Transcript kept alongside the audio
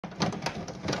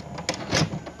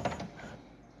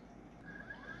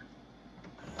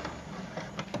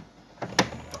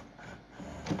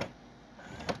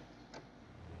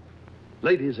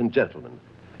Ladies and gentlemen,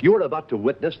 you are about to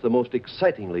witness the most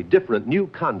excitingly different new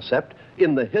concept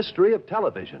in the history of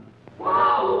television.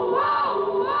 Whoa,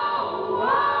 whoa, whoa,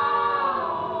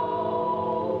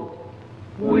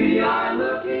 whoa. We are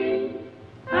looking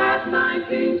at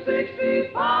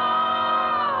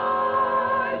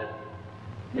 1965.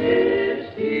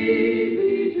 It's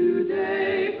TV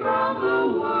today from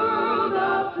the world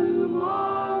of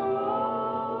tomorrow.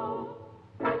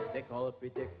 They call it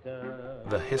Predicta.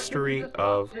 The history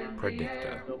of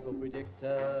Predicta. Philco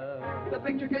Predicta. The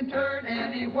picture can turn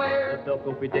anywhere. The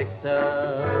Philco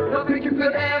Predicta. No picture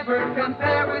could ever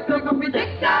compare with Philco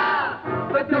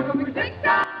Predicta. With Philco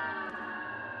Predicta.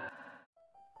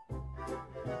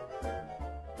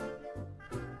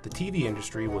 The TV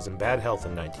industry was in bad health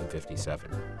in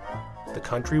 1957. The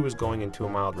country was going into a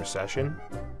mild recession,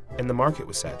 and the market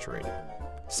was saturated.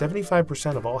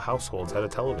 75% of all households had a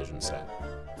television set.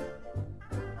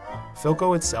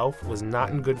 Philco itself was not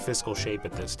in good fiscal shape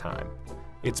at this time.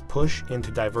 Its push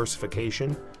into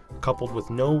diversification, coupled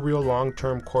with no real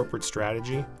long-term corporate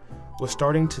strategy, was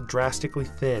starting to drastically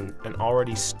thin an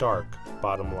already stark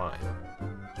bottom line.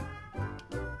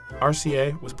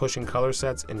 RCA was pushing color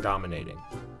sets and dominating.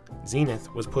 Zenith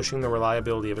was pushing the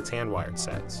reliability of its hand-wired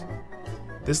sets.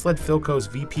 This led Philco's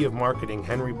VP of Marketing,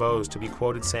 Henry Bose, to be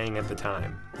quoted saying at the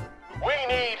time, "We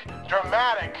need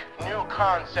dramatic new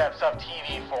concepts of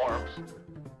TV forms."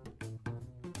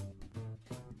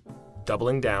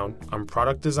 Doubling down on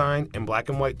product design and black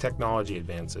and white technology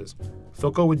advances,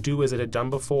 Philco would do as it had done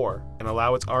before and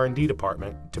allow its R&D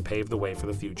department to pave the way for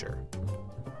the future.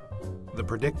 The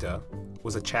Predicta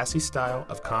was a chassis style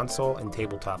of console and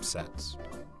tabletop sets,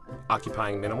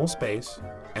 occupying minimal space,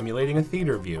 emulating a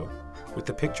theater view, with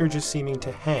the picture just seeming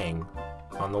to hang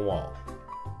on the wall.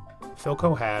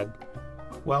 Philco had,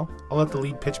 well, I'll let the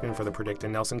lead pitchman for the Predicta,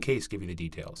 Nelson Case, give you the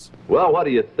details. Well, what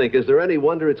do you think? Is there any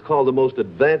wonder it's called the most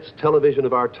advanced television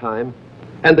of our time?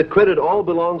 And the credit all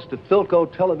belongs to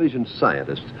Philco television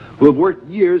scientists who have worked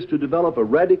years to develop a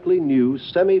radically new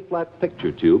semi-flat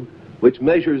picture tube which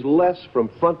measures less from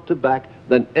front to back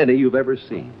than any you've ever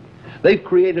seen. They've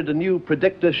created a new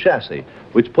Predicta chassis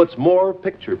which puts more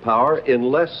picture power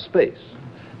in less space.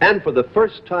 And for the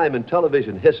first time in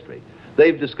television history,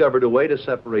 they've discovered a way to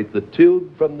separate the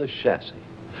tube from the chassis.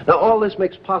 Now, all this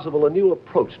makes possible a new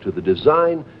approach to the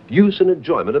design, use, and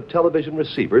enjoyment of television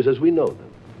receivers as we know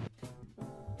them.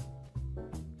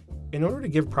 In order to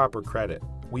give proper credit,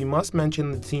 we must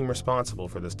mention the team responsible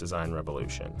for this design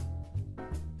revolution.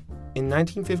 In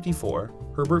 1954,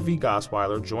 Herbert V.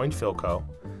 Gosweiler joined Philco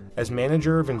as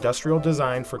manager of industrial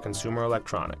design for consumer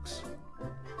electronics.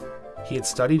 He had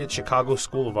studied at Chicago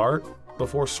School of Art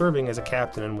before serving as a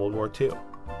captain in World War II.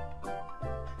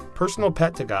 Personal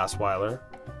pet to Gosweiler,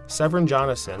 Severin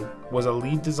Jonasson was a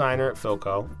lead designer at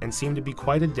Philco and seemed to be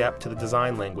quite adept to the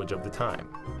design language of the time.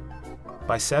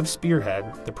 By Sev's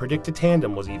spearhead, the Predicta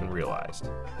tandem was even realized.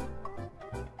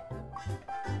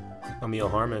 Emil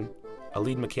Harmon, a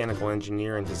lead mechanical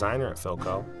engineer and designer at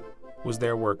Philco, was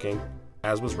there working,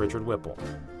 as was Richard Whipple.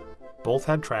 Both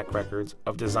had track records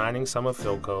of designing some of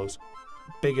Philco's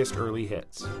biggest early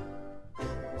hits.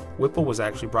 Whipple was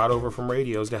actually brought over from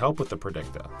radios to help with the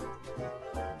Predicta.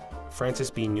 Francis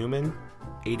B. Newman,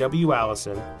 A.W.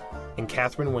 Allison, and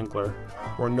Catherine Winkler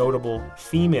were notable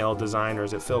female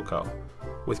designers at Philco,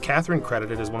 with Catherine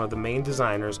credited as one of the main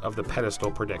designers of the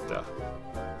pedestal Predicta.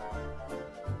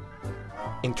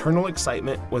 Internal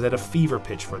excitement was at a fever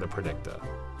pitch for the Predicta.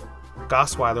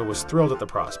 Gosweiler was thrilled at the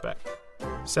prospect.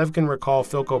 Sev can recall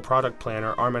Philco product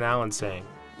planner Armin Allen saying,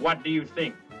 "What do you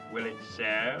think? Will it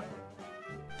sell?"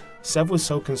 Sev was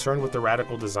so concerned with the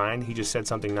radical design, he just said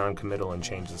something non-committal and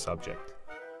changed the subject.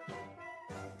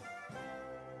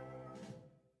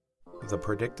 The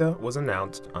Predicta was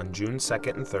announced on June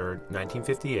 2nd and 3rd,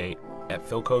 1958, at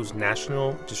Philco's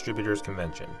National Distributors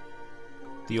Convention.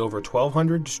 The over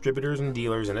 1,200 distributors and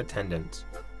dealers in attendance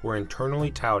were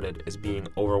internally touted as being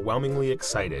overwhelmingly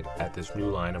excited at this new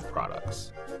line of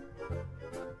products.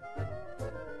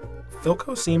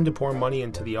 Philco seemed to pour money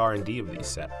into the R&D of these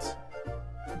sets,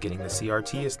 getting the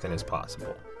CRT as thin as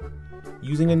possible,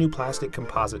 using a new plastic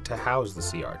composite to house the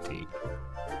CRT.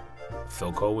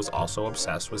 Philco was also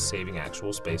obsessed with saving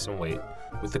actual space and weight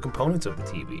with the components of the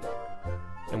TV,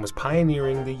 and was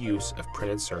pioneering the use of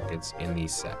printed circuits in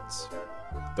these sets.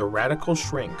 The radical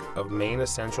shrink of main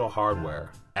essential hardware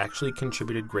actually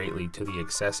contributed greatly to the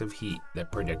excessive heat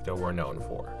that Predicta were known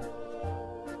for.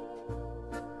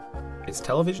 Its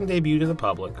television debut to the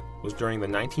public was during the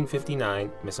 1959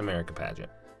 Miss America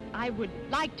pageant. I would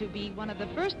like to be one of the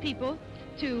first people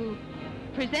to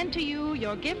present to you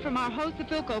your gift from our host, the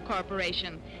Philco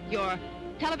Corporation, your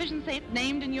television set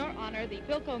named in your honor, the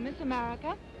Philco Miss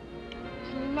America.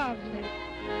 It's lovely.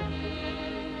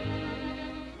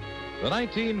 The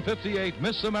 1958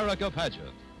 Miss America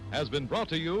pageant has been brought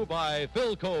to you by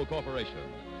Philco Corporation,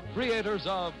 creators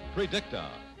of Predicta,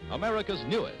 America's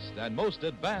newest and most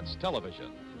advanced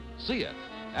television. See it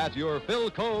at your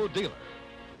Philco dealer.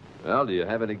 Well, do you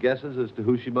have any guesses as to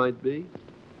who she might be?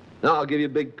 Now, I'll give you a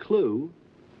big clue.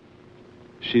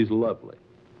 She's lovely.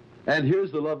 And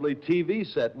here's the lovely TV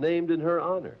set named in her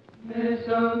honor. Miss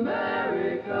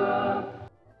America.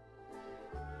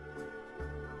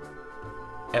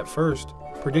 At first,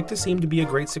 Predicta seemed to be a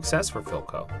great success for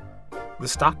Philco. The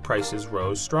stock prices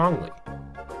rose strongly.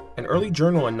 An early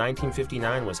journal in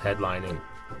 1959 was headlining,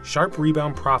 "Sharp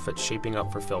Rebound Profits Shaping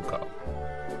Up for Philco."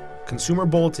 Consumer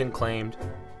Bulletin claimed,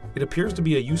 "It appears to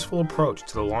be a useful approach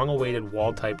to the long-awaited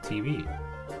wall-type TV."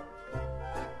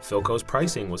 Philco's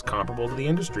pricing was comparable to the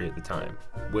industry at the time,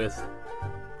 with,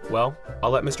 well,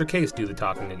 I'll let Mr. Case do the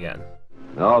talking again.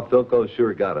 Oh, Philco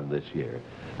sure got him this year.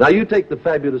 Now, you take the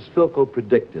fabulous Philco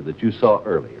Predicta that you saw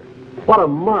earlier. What a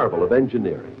marvel of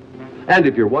engineering. And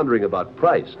if you're wondering about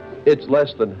price, it's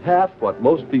less than half what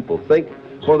most people think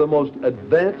for the most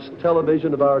advanced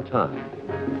television of our time.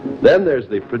 Then there's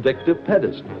the Predicta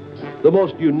Pedestal, the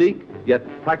most unique yet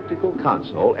practical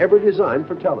console ever designed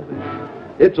for television.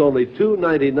 It's only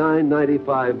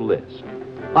 $299.95 list.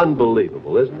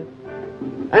 Unbelievable, isn't it?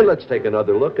 And let's take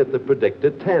another look at the Predicta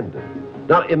Tandem.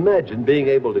 Now imagine being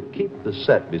able to keep the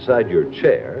set beside your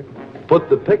chair, put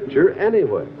the picture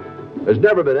anywhere. There's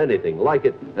never been anything like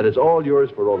it, and it's all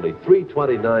yours for only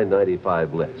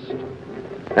 $329.95 list.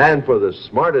 And for the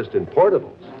smartest in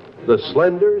portables, the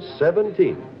Slender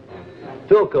 17.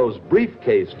 Philco's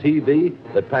briefcase TV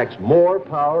that packs more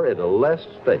power into less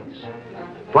space.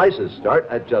 Prices start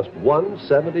at just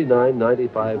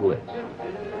 $179.95 list.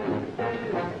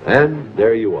 And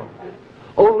there you are.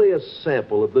 Only a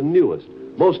sample of the newest,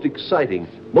 most exciting,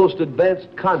 most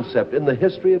advanced concept in the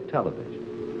history of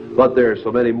television. But there are so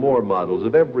many more models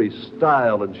of every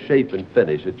style and shape and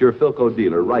finish at your Philco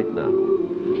dealer right now.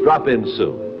 Drop in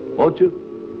soon, won't you?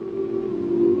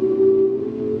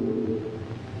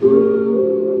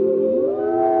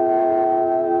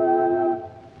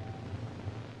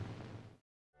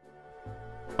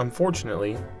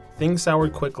 Unfortunately, things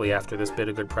soured quickly after this bit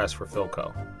of good press for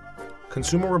Philco.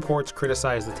 Consumer Reports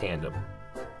criticized the tandem,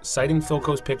 citing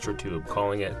Philco's picture tube,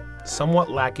 calling it somewhat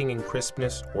lacking in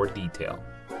crispness or detail.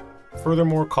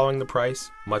 Furthermore, calling the price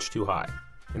much too high,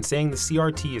 and saying the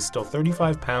CRT is still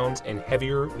 35 pounds and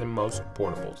heavier than most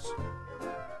portables.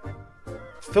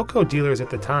 Philco dealers at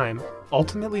the time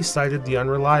ultimately cited the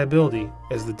unreliability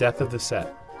as the death of the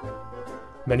set.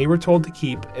 Many were told to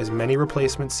keep as many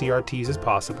replacement CRTs as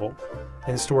possible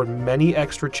and stored many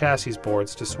extra chassis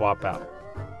boards to swap out.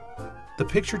 The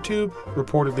picture tube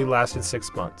reportedly lasted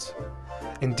 6 months,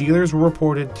 and dealers were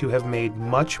reported to have made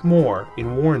much more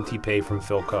in warranty pay from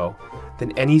Philco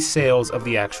than any sales of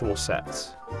the actual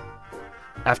sets.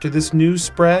 After this news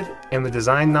spread and the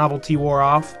design novelty wore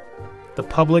off, the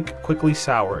public quickly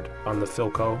soured on the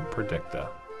Philco Predicta.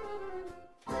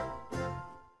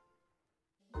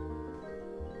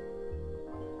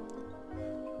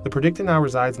 The Predicta now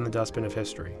resides in the dustbin of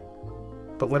history,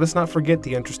 but let us not forget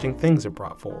the interesting things it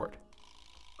brought forward.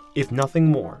 If nothing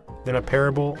more than a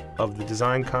parable of the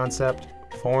design concept,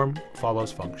 form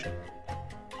follows function.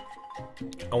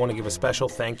 I want to give a special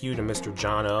thank you to Mr.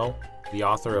 Jon O, the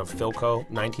author of Philco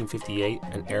 1958,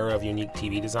 An Era of Unique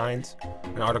TV Designs,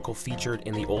 an article featured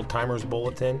in the Old Timers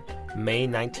Bulletin, May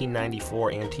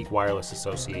 1994 Antique Wireless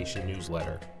Association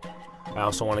newsletter. I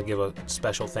also want to give a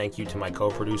special thank you to my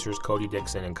co-producers Cody,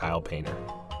 Dickson, and Kyle Painter.